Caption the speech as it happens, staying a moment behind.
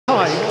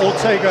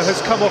Ortega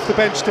has come off the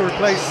bench to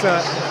replace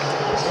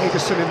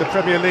Ederson in the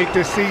Premier League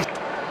this season.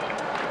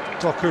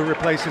 Doku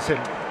replaces him.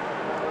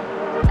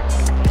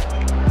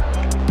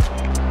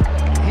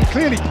 He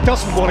clearly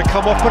doesn't want to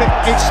come off, but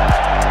it's...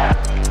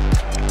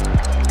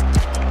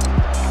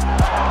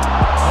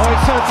 Oh,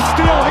 it's a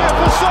steal here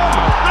for Son,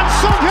 and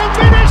Son he'll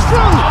finish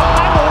through,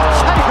 and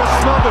Ortega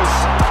smothers.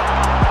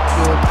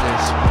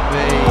 Goodness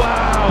me.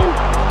 Wow.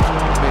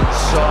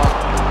 Son.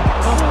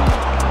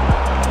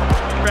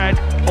 Red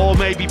or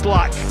maybe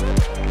black.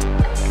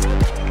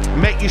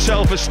 Make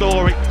yourself a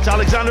story. It's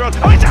Alexander on.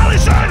 Oh, it's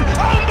Alisson!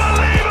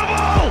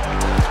 Unbelievable!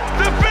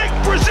 The big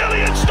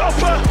Brazilian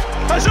stopper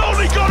has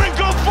only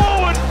gone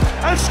forward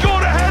and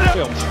scored a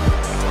header.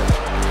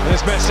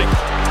 There's Messi.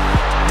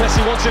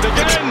 Messi wants it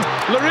again.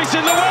 Lloris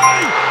in the way.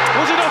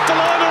 Was it off the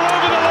line or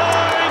over the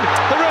line?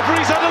 The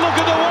referee's had a look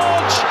at the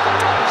watch.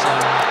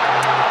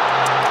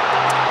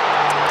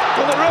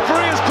 Well, the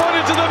referee has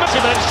pointed to the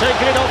Messi.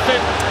 Taking it off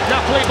him.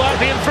 Napoli might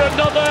be in for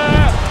another.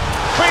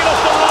 Clean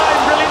off the line,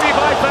 brilliantly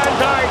by Van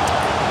Dijk.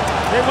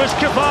 It was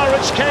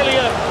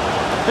Kvaratskhelia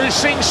who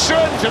seems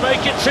certain to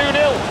make it 2-0.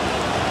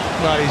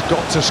 Well, he's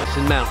got to.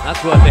 Mount,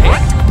 that's worth a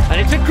hit. And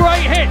it's a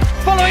great hit.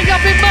 Following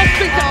up, it must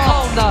be.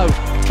 Oh no.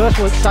 First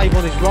one save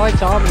on his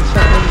right arm and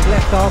second on his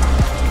left arm.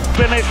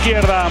 Pierna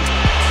izquierda.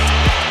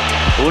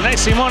 Unai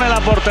Simón en la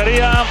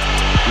portería.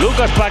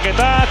 Lucas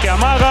Paquetá que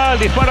amaga el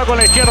disparo con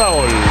la izquierda,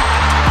 gol.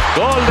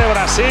 Gol de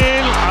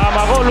Brasil,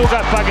 amagó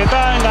Lucas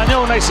Paquetá,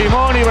 engañó Unai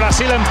Simón y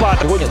Brasil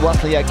empata. Сьогодні,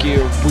 власне, як і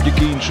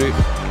будь-який інший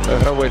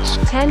гравець.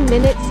 10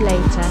 minutes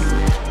later.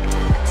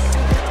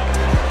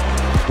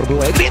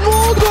 Пробиває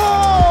Грінвуд!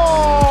 Гол!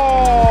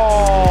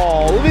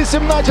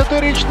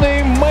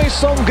 18-річний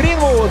Мейсон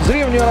Грінвуд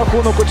зрівнює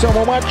рахунок у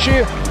цьому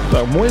матчі.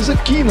 Та Мойзе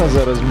Кіна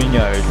зараз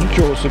міняють.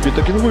 Нічого собі,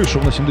 так він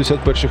вийшов на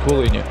 71-й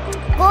хвилині.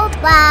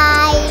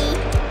 Бувай!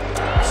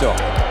 Все.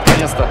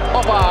 Место.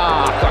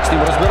 Опа! Как с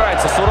ним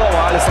разбирается сурово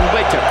Алисон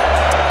Беккер.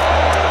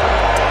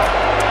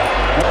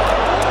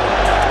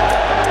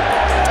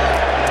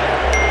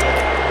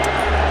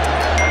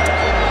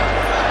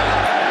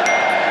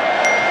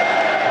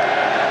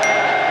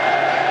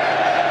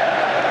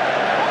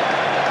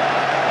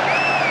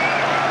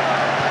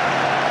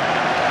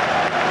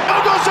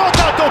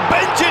 To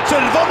będzie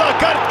czerwona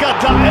kartka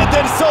dla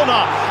Edersona.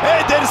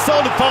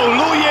 Ederson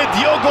fauluje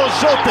Diogo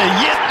Jotę.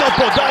 Jedno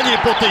podanie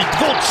po tej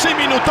 2-3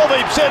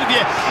 minutowej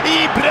przerwie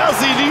i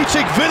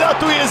Brazylijczyk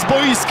wylatuje z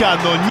boiska.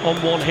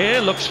 On one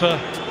here, looks for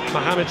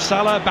Mohamed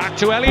Salah, back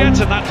to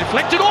Elliott, and that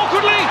deflected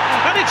awkwardly,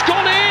 and it's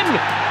gone in.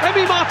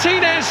 Emi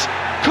Martinez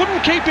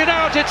couldn't keep it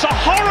out. It's a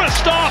horror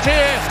start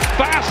here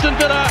for Aston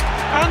Villa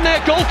and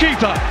their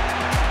goalkeeper.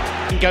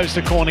 Goes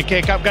the corner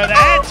kick, up go the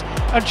head,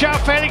 and João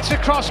Felix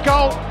across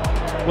goal.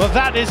 Well,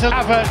 that is a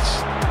Havertz.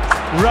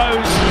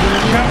 Rose,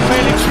 João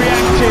Felix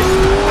reacted,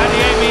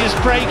 Adeyemi is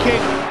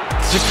breaking.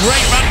 It's a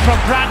great run from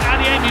Brandt,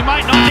 Adeyemi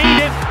might not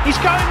need him, he's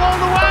going all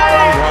the way!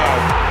 Wow.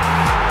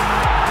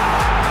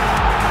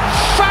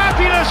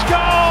 Fabulous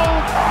goal!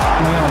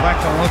 Back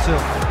on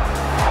Ozil.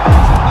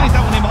 Plays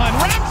that one in behind.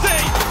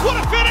 Ramsey! What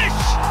a finish!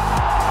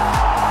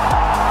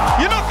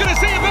 You're not going to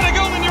see a better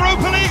goal in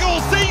Europa League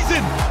all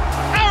season.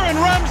 Aaron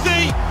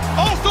Ramsey,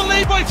 Arsenal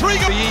lead by 3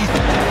 goals.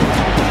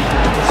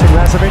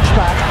 Lazovic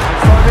back,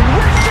 finding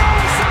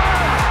Richarlison!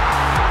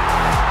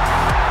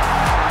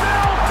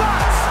 Now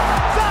that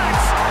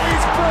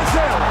is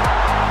Brazil!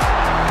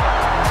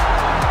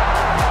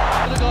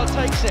 Odegaard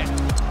takes it.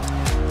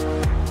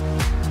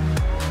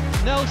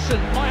 Nelson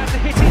might have to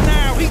hit it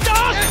now. He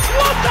does! Yes.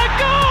 What a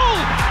goal!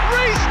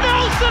 Reece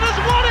Nelson has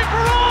won it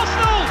for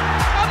Arsenal!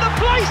 And the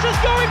place is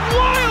going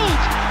wild!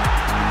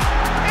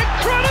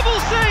 Incredible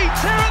scenes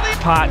here at the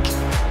Park.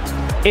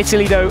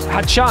 Italy, though,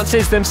 had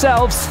chances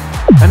themselves,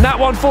 and that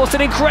one forced an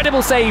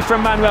incredible save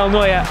from Manuel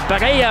Neuer.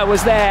 Barella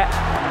was there,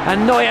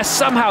 and Neuer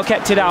somehow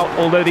kept it out,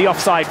 although the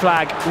offside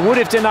flag would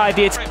have denied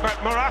the attack.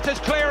 But Morata's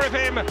clear of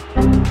him,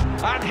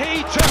 and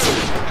he too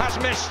has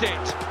missed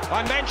it.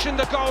 I mentioned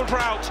the goal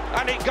drought,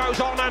 and it goes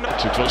on and on.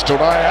 Too close to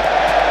Raya.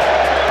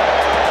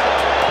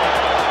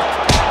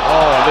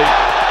 Oh, the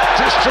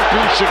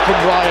distribution from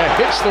Raya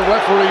hits the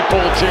referee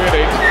Paul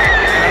Tierney,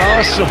 and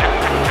Arsenal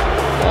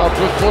are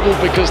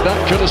befuddled because that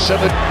could have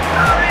sent it.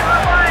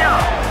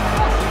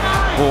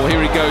 Oh,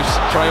 here he goes.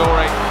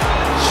 Traore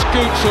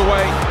scoots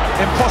away.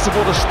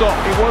 Impossible to stop.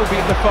 Iwobi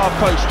in the far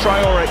post.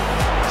 Traore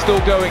still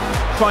going.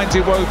 Finds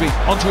Iwobi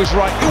onto his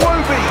right.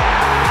 Iwobi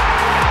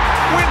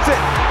wins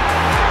it.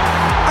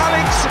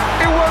 Alex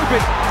Iwobi.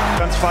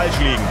 Ganz falsch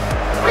liegen.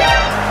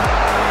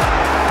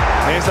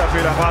 Nächster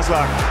Fehler,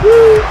 Passlack.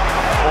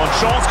 Und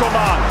Chance kommt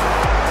an.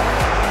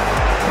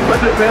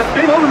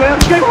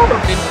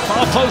 in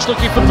far post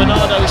looking for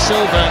Bernardo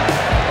Silva.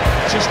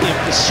 Just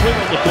the swing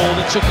on the ball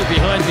that took it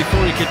behind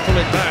before he could pull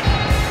it back.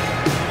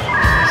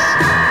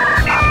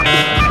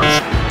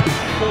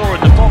 Four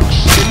in the box.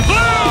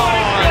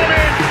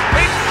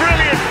 It's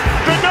brilliant.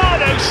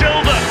 Bernardo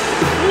Silva.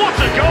 What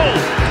a goal.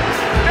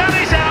 That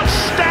is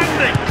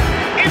outstanding.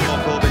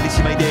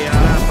 Bellissima idea.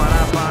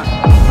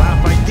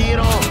 Rafa, il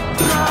tiro.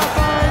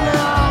 Rafa,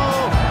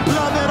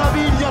 la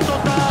meraviglia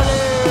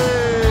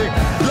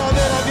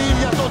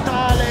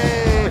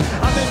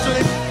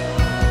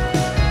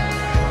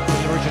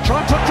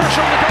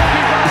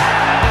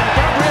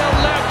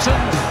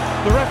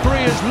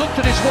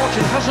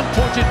Martin hasn't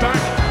pointed back.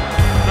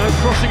 No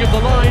crossing of the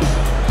line.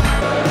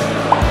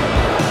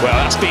 Well,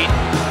 that's been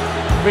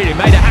really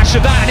made a hash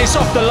of that, and it's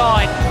off the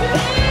line.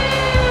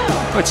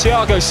 But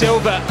Thiago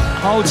Silva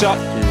holds up.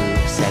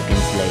 2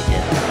 seconds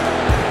later.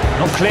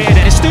 Not cleared,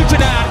 and it's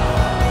Stupinan.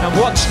 And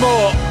once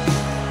more,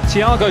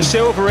 Thiago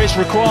Silva is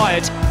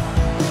required.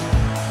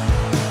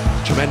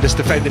 Tremendous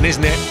defending,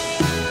 isn't it?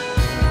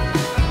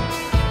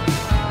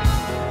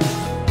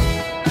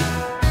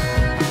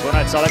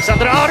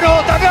 Alexander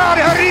Arnold,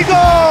 Rigo!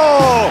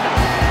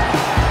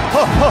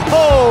 Ho, ho,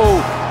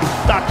 ho!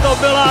 Tak to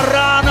byla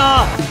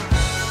rána!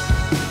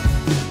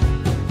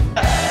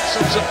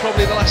 Sums up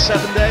probably the last 7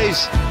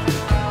 days.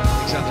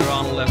 Alexander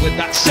Arnold then with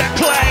that set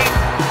play,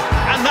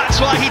 and that's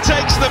why he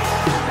takes them.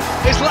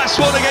 His last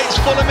one against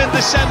Fulham in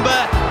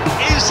December.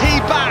 Is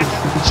he back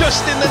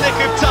just in the nick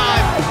of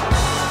time?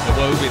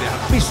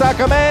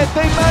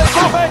 Misacamente in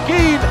mezzo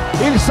McKean,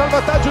 il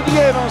salvataggio di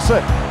Evans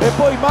e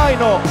poi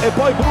Maino e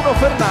poi Bruno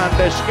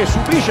Fernandes che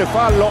subisce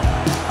fallo.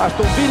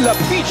 Aston Villa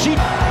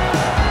vicino.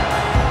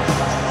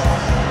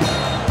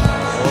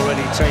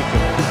 Already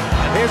taken.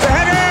 Here's a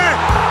header!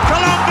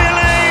 Colombia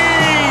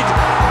lead!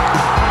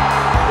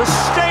 The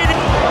stadium.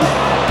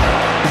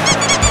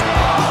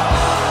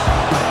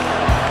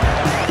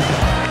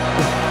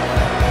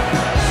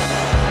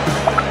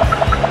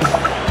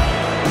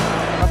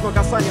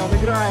 Касание он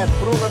играет.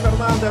 Бруно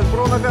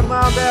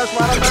Фернандеш,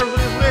 воротарь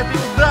бежит и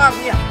удар.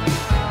 Нет.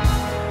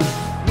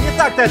 Не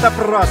так-то это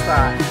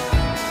просто.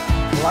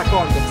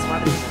 Лакондик,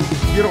 смотрите.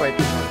 Герой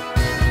эпизода.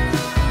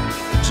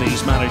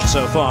 He's managed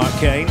so far,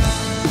 Kane.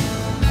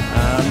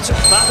 And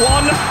that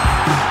one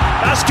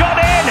has gone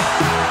in.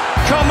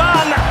 Come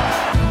on.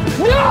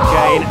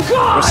 Kane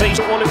receives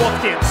Ollie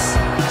Watkins.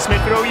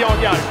 Smith Rowe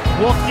jagar.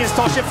 Watkins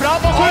tar sig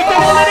fram och skjuter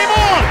bollen i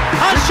mål.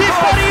 Han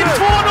chippar in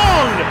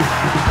 2-0.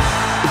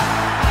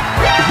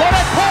 Bara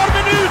ett par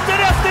minuter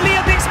efter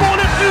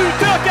ledningsmålet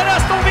utökar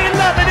Aston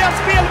Villa med den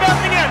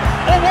spelvändningen.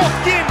 Och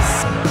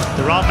Watkins.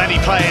 There aren't many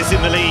players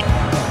in the league.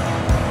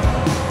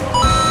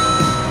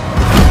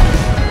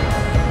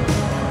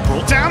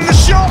 Brought down the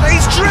shot,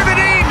 he's driven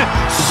in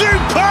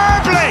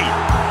superbly.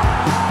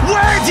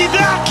 Where did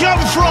that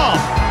come from?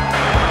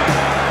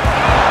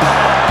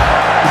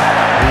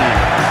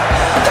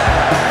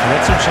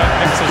 Jetzt zum Schein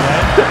weg zu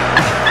sein.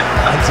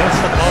 Ein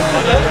Selbstvertrauen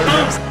war da.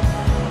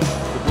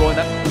 De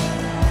Bruyne.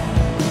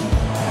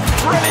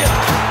 Brilliant!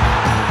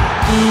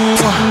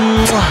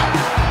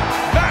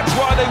 That's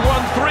why they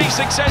won 3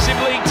 successive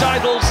league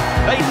titles.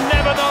 They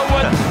never know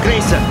when.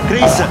 Chris,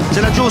 ce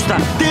la giusta,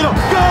 tiro,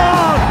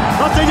 gol!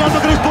 Ha segnato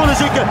Chris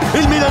Pulisic,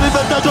 il Milan in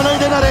vantaggio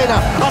Leiden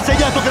Arena, ha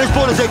segnato Chris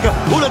Pulisic,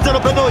 1-0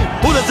 per noi,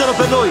 1-0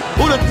 per noi,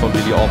 1-0 von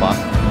Willi Orban.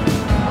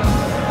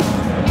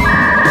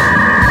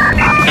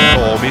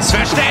 Oh,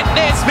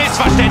 Missverständnis,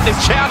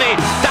 Czerny,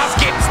 das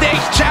gibt's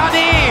nicht,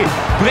 Czerny,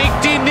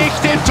 bringt ihn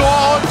nicht im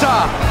Tor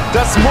unter,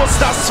 das muss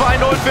das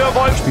 2-0 für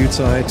Wolf.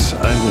 Spielzeit,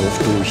 Einwurf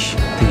durch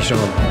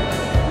Dijon.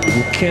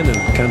 Buchanan,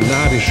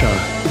 kanadischer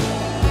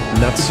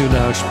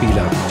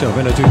Nationalspieler. Tja,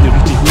 wäre natürlich eine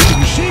richtig gute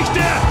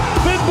Geschichte,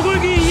 wenn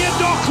Brügge hier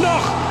doch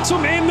noch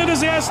zum Ende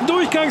des ersten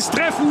Durchgangs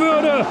treffen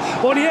würde.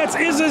 Und jetzt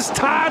ist es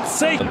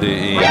tatsächlich.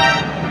 Det är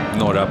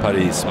norra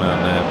Paris, men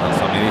en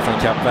familj från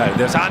Kap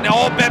Verde. Så han är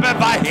uppe, men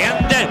vad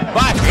händer?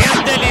 Vad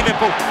händer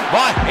Liverpool?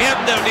 Vad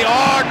händer? Det är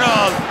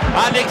Arnold!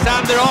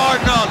 Alexander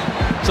Arnold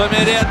som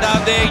är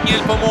räddande ängel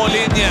på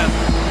mållinjen.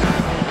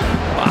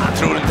 Han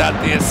tror inte att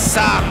det är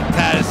sant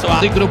här. Så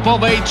W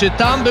grupowej czy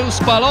tam był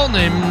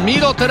spalony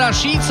Milot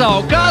Rashica,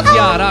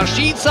 okazja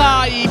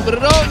Rashica i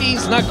broni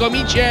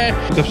znakomicie.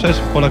 To przecież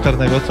w pola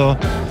karnego, co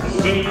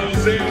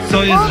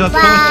jest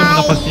rzadkością u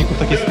napastników w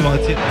takiej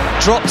sytuacji.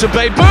 Drop to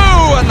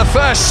Bebu and the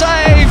first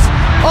save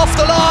off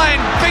the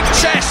line. Big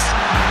chest.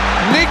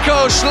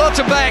 Nico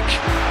Schlotterbeck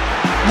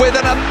with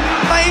an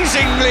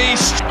amazingly.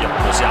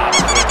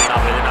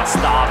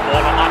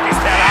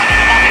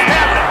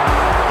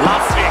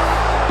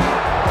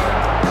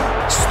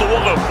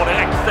 Står upp och det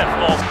räckte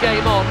för oss.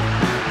 Game on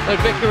at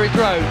Vicarage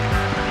Road.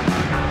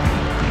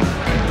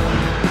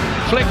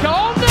 Flick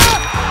on!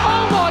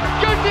 Oh my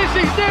goodness,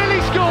 he's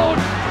nearly scored!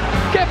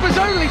 Kepa's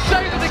only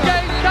save of the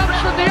game comes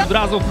from the... Od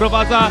razu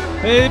wprowadza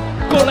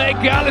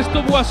kolegę, ależ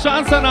to była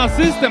szansa na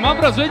asystę. Mam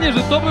wrażenie, że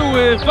to był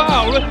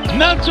faul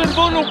na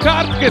czerwoną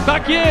kartkę,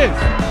 tak jest!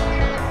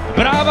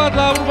 Brawa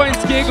dla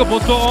Urbańskiego, bo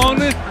to on...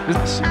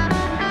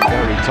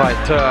 Very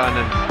tight turn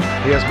and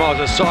here's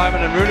Moses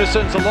Simon and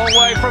Runeson's a long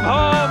way from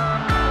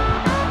home.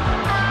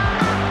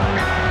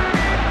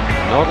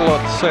 Not a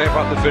lot to say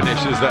about the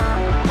finish, is there?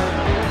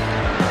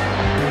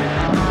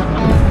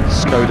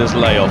 Skoda's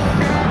layoff.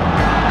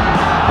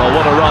 Oh,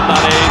 what a run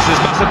that is, as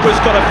Massapu's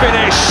got a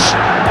finish.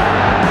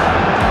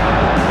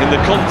 In the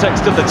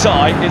context of the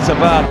tie, it's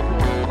about...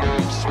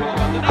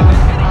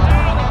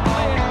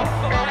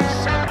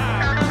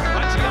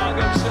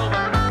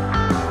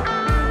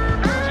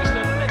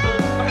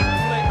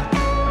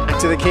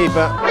 To the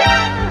keeper.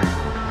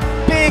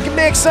 Big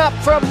mix-up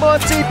from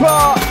Monty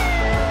Park.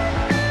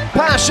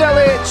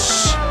 Pasalic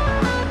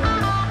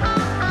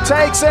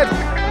takes it.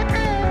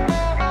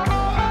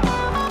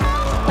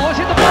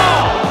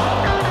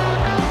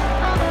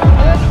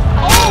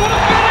 Oh, what a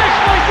finish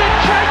by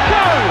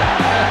Zinchenko!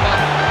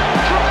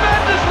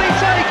 Tremendously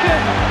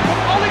taken from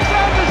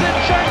Alexander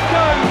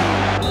Zinchenko.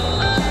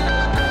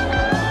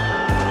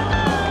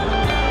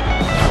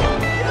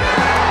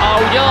 A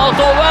udělal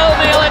to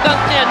velmi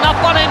elegantně na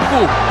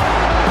panenku.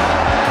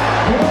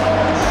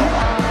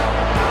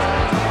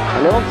 На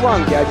левом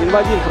фланге 1 в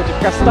 1 против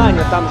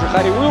Кастаня, там же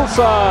Харри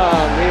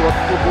Уилсон, и вот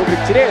тут Мудрик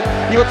теряет.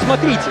 И вот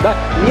смотрите, да,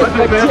 нет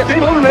контекста.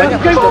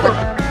 Понятно, что это...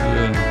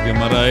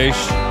 Guimaraes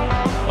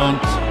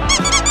und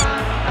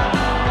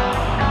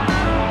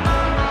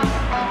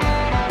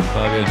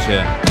Fabian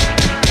Schär.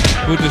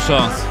 Gute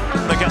Chance.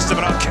 The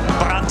Gästebrock,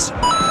 Brandt,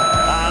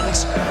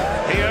 and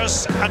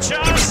here's a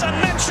chance, and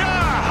Mitchell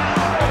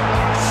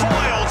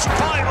foiled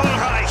by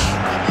Ulreich.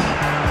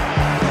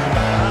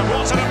 And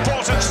what an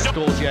important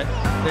stop yet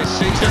this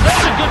season.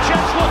 There's a good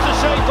chance, what a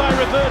save by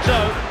Roberto.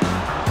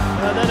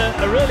 And then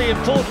a really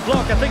important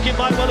block. I think it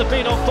might well have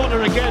been off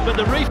Bonner again, but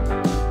the reef.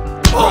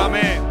 Come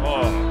in.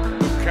 Oh,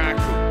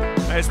 Lukaku.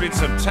 There's been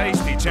some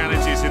tasty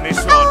challenges in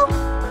this one.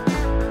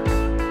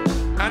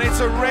 And it's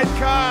a red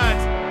card.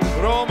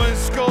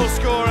 Roman's goal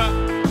scorer